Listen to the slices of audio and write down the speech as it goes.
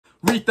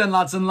Right then,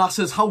 lads and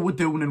lasses, how we're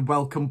doing and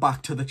welcome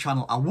back to the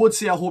channel. I would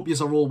say I hope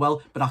yous are all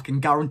well, but I can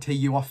guarantee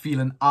you are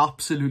feeling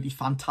absolutely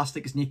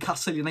fantastic as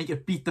Newcastle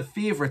United beat the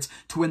favourites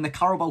to win the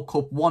Carabao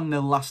Cup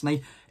 1-0 last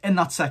night. In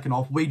that second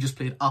half, we just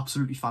played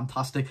absolutely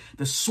fantastic.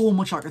 There's so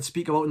much I could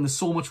speak about and there's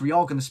so much we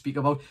are going to speak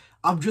about.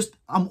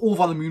 I'm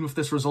over the moon with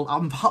this result.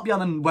 I'm happier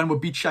than when we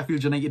beat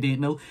Sheffield United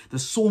 8-0.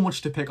 There's so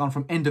much to pick on,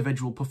 from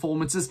individual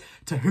performances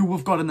to who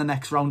we've got in the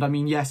next round. I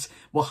mean, yes,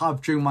 we'll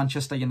have Drew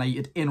Manchester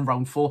United in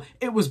round 4.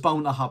 It was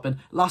bound to happen.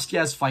 Last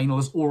year's final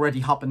has already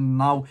happened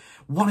now.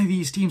 One of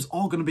these teams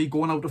are going to be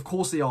going out. Of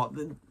course they are.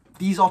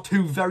 These are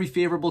two very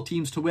favourable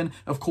teams to win,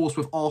 of course,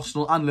 with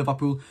Arsenal and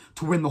Liverpool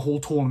to win the whole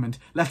tournament.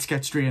 Let's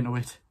get straight into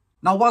it.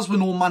 Now, as we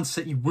know, Man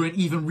City weren't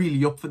even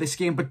really up for this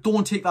game, but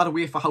don't take that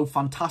away for how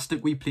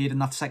fantastic we played in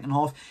that second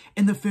half.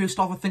 In the first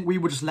half, I think we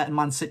were just letting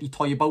Man City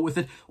toy about with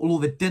it, although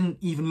they didn't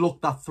even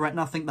look that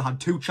threatening. I think they had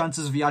 2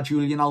 chances via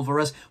Julian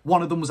Alvarez.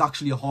 One of them was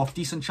actually a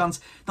half-decent chance.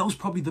 That was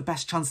probably the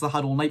best chance they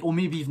had all night, or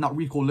maybe even that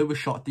Rico Lewis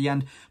shot at the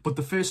end. But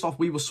the first half,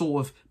 we were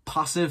sort of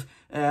passive.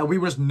 We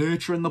were just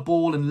nurturing the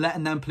ball and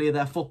letting them play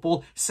their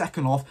football.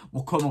 Second half,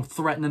 we're coming up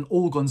threatening,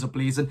 all guns are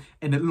blazing,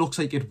 and it looks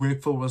like it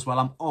worked for us as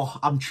well.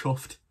 I'm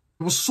chuffed.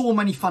 There were so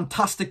many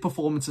fantastic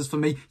performances for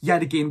me.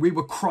 Yet again, we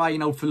were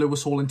crying out for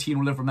Lewis Hall and Tino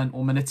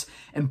Livramento minutes,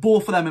 and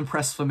both of them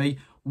impressed for me.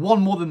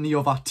 One more than the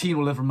other, Tino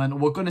Livramento.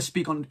 We're going to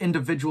speak on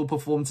individual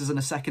performances in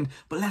a second,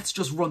 but let's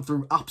just run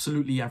through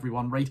absolutely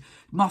everyone, right?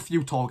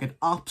 Matthew Targett,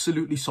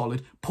 absolutely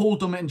solid. Paul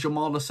Dummett and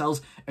Jamal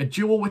Lascelles, a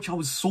duo which I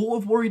was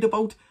sort of worried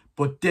about,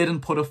 but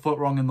didn't put a foot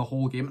wrong in the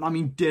whole game. And I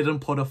mean, didn't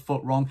put a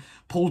foot wrong.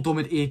 Paul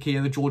Dummett, aka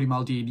the Jordi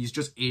Maldinis,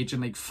 just aging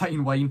like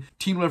fine wine.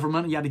 Tino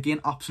Livramento, yet again,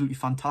 absolutely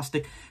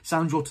fantastic.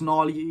 Sandro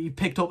Tonali, he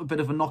picked up a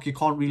bit of a knock, you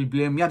can't really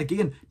blame him. Yet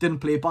again, didn't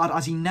play bad,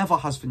 as he never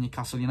has for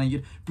Newcastle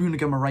United. Bruno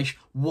Guimaraes,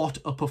 what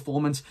a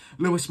performance.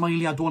 Lewis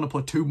Miley, I don't want to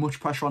put too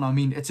much pressure on. I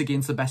mean, it's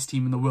against the best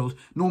team in the world.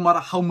 No matter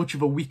how much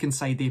of a weakened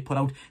side they put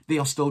out, they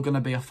are still going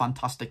to be a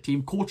fantastic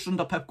team. Coached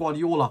under Pep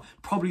Guardiola,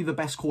 probably the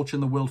best coach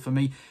in the world for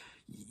me.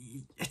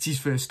 It's his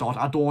first start.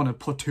 I don't want to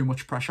put too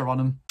much pressure on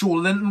him. Joe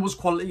Linton was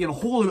quality, and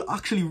Hall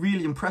actually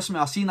really impressed me.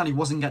 I've seen that he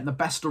wasn't getting the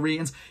best of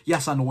ratings.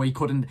 Yes, I know he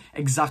couldn't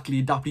exactly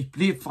adapt. He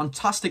played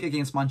fantastic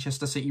against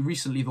Manchester City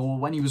recently, though.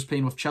 When he was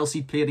playing with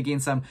Chelsea, played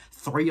against them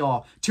 2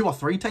 or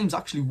 3 times,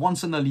 actually.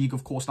 Once in the league,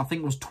 of course, and I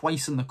think it was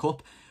twice in the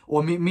cup.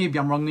 Or maybe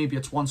I'm wrong, maybe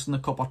it's once in the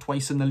cup or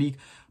twice in the league.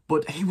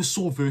 But he was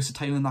so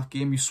versatile in that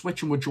game. You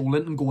switch him with Joe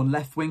Linton going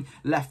left wing,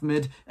 left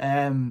mid,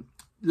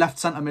 left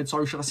centre mid,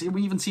 sorry, should I say.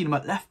 We even seen him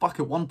at left back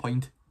at one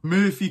point.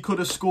 Murphy could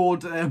have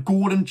scored.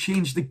 Gordon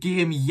changed the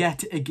game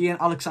yet again.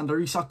 Alexander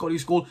Isak got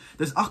his goal.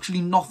 There's actually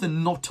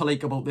nothing not to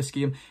like about this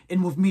game.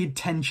 And we've made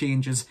 10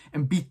 changes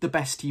and beat the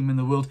best team in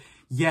the world.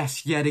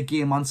 Yes, yet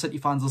again, Man City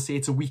fans will say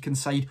it's a weakened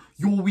side.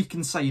 Your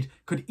weakened side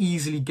could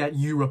easily get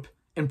Europe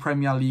in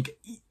Premier League.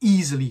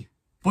 Easily.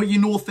 But you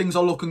know things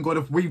are looking good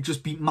if we've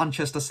just beat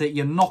Manchester City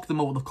and knocked them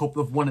out of the cup.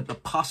 They've won it the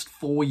past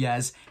 4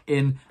 years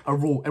in a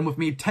row. And we've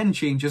made 10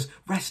 changes,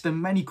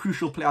 resting many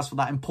crucial players for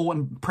that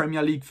important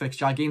Premier League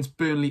fixture against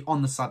Burnley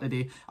on the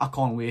Saturday. I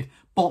can't wait.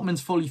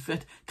 Botman's fully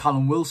fit.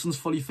 Callum Wilson's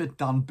fully fit.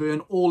 Dan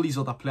Burn. All these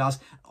other players.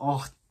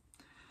 Oh,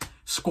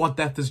 squad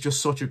depth is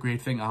just such a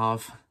great thing to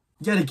have.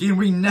 Yet again,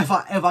 we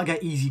never ever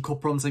get easy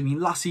cup runs. I mean,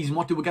 last season,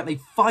 what did we get?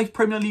 Like 5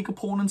 Premier League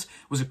opponents.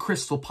 Was it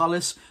Crystal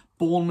Palace,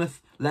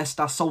 Bournemouth,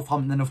 Leicester,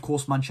 Southampton, and of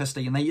course Manchester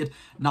United.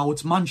 Now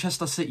it's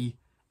Manchester City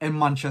and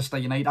Manchester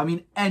United. I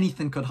mean,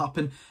 anything could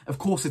happen. Of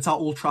course, it's at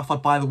Old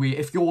Trafford, by the way.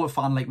 If you're a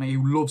fan like me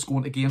who loves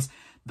going to games,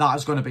 that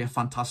is going to be a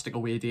fantastic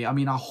away day. I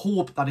mean, I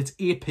hope that it's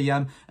 8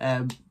 PM,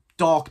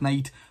 dark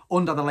night,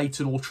 under the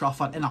lights at Old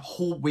Trafford, and I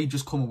hope we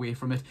just come away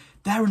from it.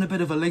 They're in a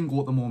bit of a lingo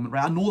at the moment,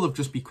 right? I know they've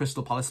just beat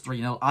Crystal Palace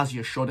 3-0, as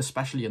you should,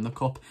 especially in the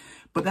Cup,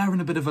 but they're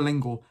in a bit of a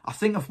lingo. I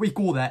think if we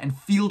go there and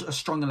field a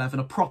strong 11,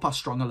 a proper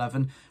strong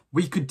 11,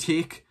 we could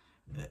take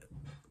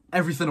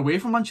everything away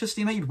from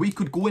Manchester United. We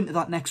could go into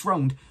that next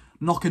round,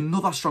 knock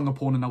another strong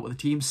opponent out of the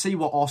team, see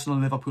what Arsenal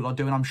and Liverpool are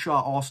doing. I'm sure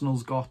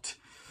Arsenal's got...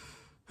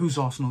 Who's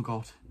Arsenal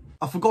got?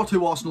 I forgot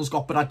who Arsenal's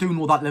got, but I do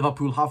know that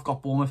Liverpool have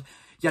got Bournemouth.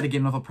 Yet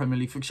again, another Premier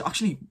League fixture.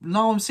 Actually,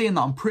 now I'm saying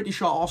that, I'm pretty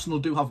sure Arsenal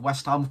do have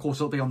West Ham. Of course,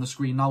 it'll be on the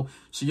screen now,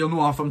 so you'll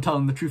know if I'm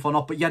telling the truth or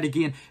not. But yet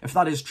again, if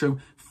that is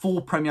true,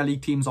 4 Premier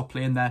League teams are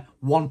playing there.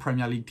 1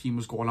 Premier League team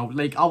was going out.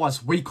 Like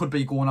ours, we could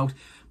be going out,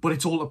 but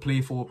it's all to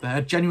play for up there.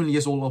 It genuinely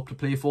is all up to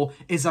play for.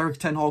 Is Eric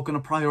Ten Hag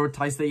going to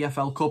prioritise the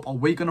EFL Cup? Are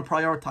we going to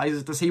prioritise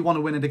it? Does he want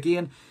to win it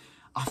again?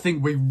 I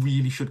think we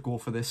really should go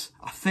for this.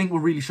 I think we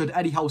really should.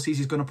 Eddie Howe says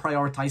he's going to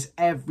prioritise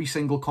every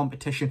single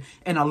competition,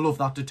 and I love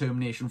that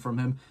determination from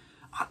him.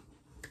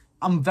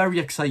 I'm very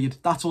excited.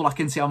 That's all I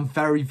can say. I'm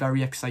very,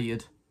 very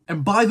excited.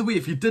 And by the way,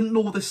 if you didn't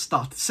know this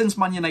stat, since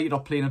Man United are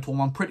playing at home,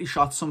 I'm pretty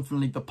sure it's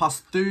something like the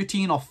past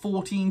 13 or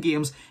 14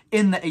 games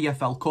in the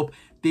EFL Cup,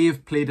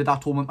 they've played it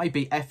at home. It might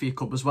be FA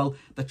Cup as well.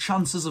 The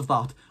chances of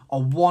that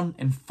are 1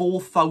 in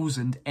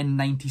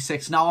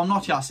 4,096. Now, I'm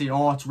not here saying,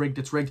 oh, it's rigged,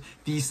 it's rigged.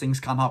 These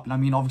things can happen. I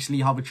mean, obviously,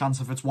 you have a chance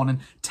if it's 1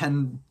 in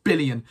 10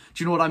 billion.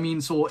 Do you know what I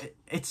mean? So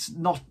it's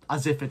not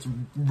as if it's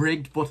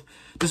rigged, but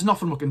there's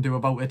nothing we can do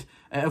about it.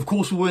 Of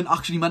course, we weren't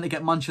actually meant to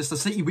get Manchester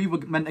City. We were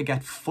meant to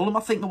get Fulham,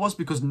 I think it was,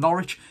 because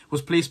Norwich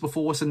was placed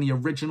before us in the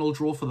original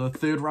draw for the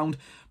third round.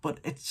 But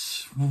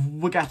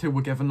we get who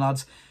we're given,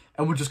 lads.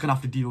 And we're just going to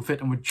have to deal with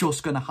it, and we're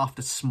just going to have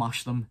to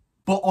smash them.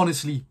 But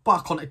honestly,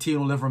 back on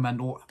Tino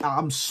Livramento,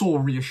 I'm so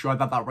reassured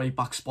that that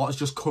right-back spot is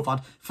just covered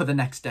for the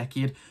next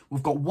decade.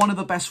 We've got one of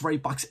the best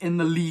right-backs in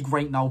the league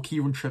right now,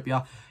 Kieran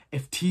Trippier.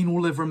 If Tino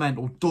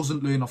Livramento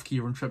doesn't learn off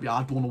Kieran Trippier,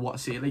 I don't know what to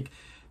say. Like,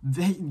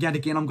 yet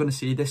again, I'm going to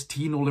say this,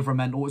 Tino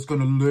Livramento is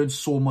going to learn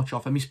so much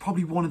off him. He's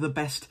probably one of the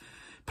best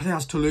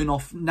players to learn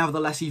off,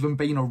 nevertheless, even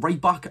being a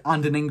right back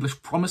and an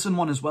English promising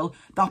one as well.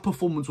 That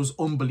performance was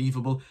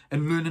unbelievable,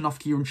 and learning off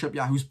Kieran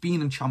Trippier, who's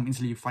been in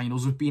Champions League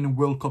finals, who's been in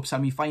World Cup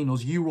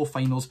semi-finals, Euro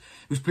finals,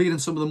 who's played in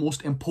some of the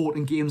most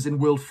important games in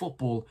world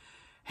football,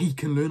 he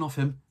can learn off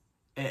him.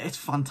 It's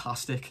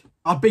fantastic.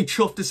 I'd be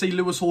chuffed to see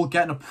Lewis Hall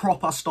getting a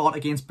proper start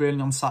against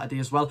Burnley on Saturday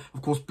as well.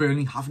 Of course,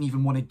 Burnley haven't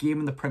even won a game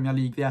in the Premier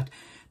League yet.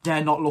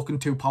 They're not looking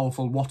too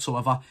powerful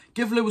whatsoever.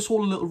 Give Lewis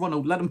Hall a little run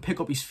out, let him pick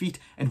up his feet,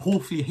 and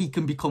hopefully he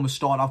can become a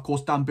starter. Of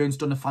course, Dan Burns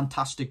done a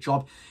fantastic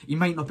job. He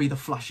might not be the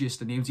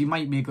flashiest of names, he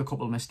might make a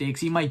couple of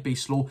mistakes, he might be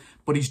slow,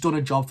 but he's done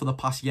a job for the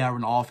past year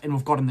and a half, and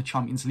we've got in the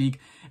Champions League,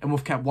 and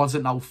we've kept, was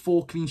it now,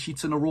 4 clean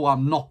sheets in a row.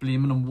 I'm not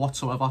blaming him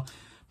whatsoever.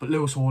 But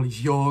Lewis Hall,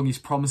 he's young, he's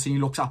promising, he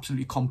looks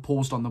absolutely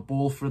composed on the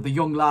ball. For the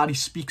young lad, he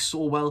speaks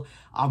so well.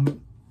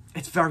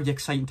 It's very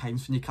exciting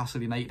times for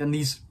Newcastle United, and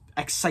these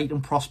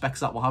exciting prospects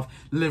that we'll have: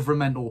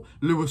 Livramento,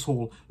 Lewis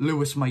Hall,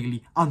 Lewis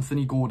Miley,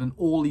 Anthony Gordon,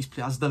 all these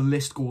players, the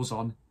list goes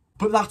on.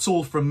 But that's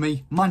all from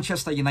me.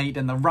 Manchester United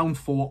in the round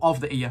 4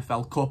 of the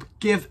EFL Cup.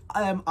 Give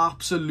them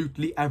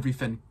absolutely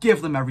everything.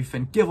 Give them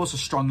everything. Give us a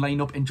strong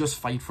lineup and just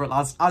fight for it,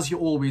 lads. As you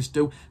always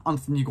do.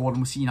 Anthony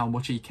Gordon, we're seeing how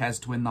much he cares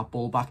to win that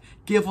ball back.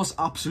 Give us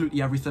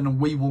absolutely everything and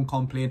we won't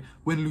complain.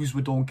 Win, lose,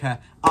 we don't care.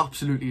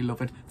 Absolutely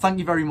love it. Thank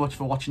you very much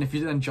for watching. If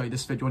you did enjoy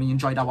this video and you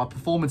enjoyed our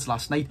performance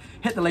last night,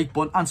 hit the like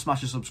button and smash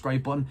the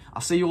subscribe button.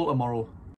 I'll see you all tomorrow.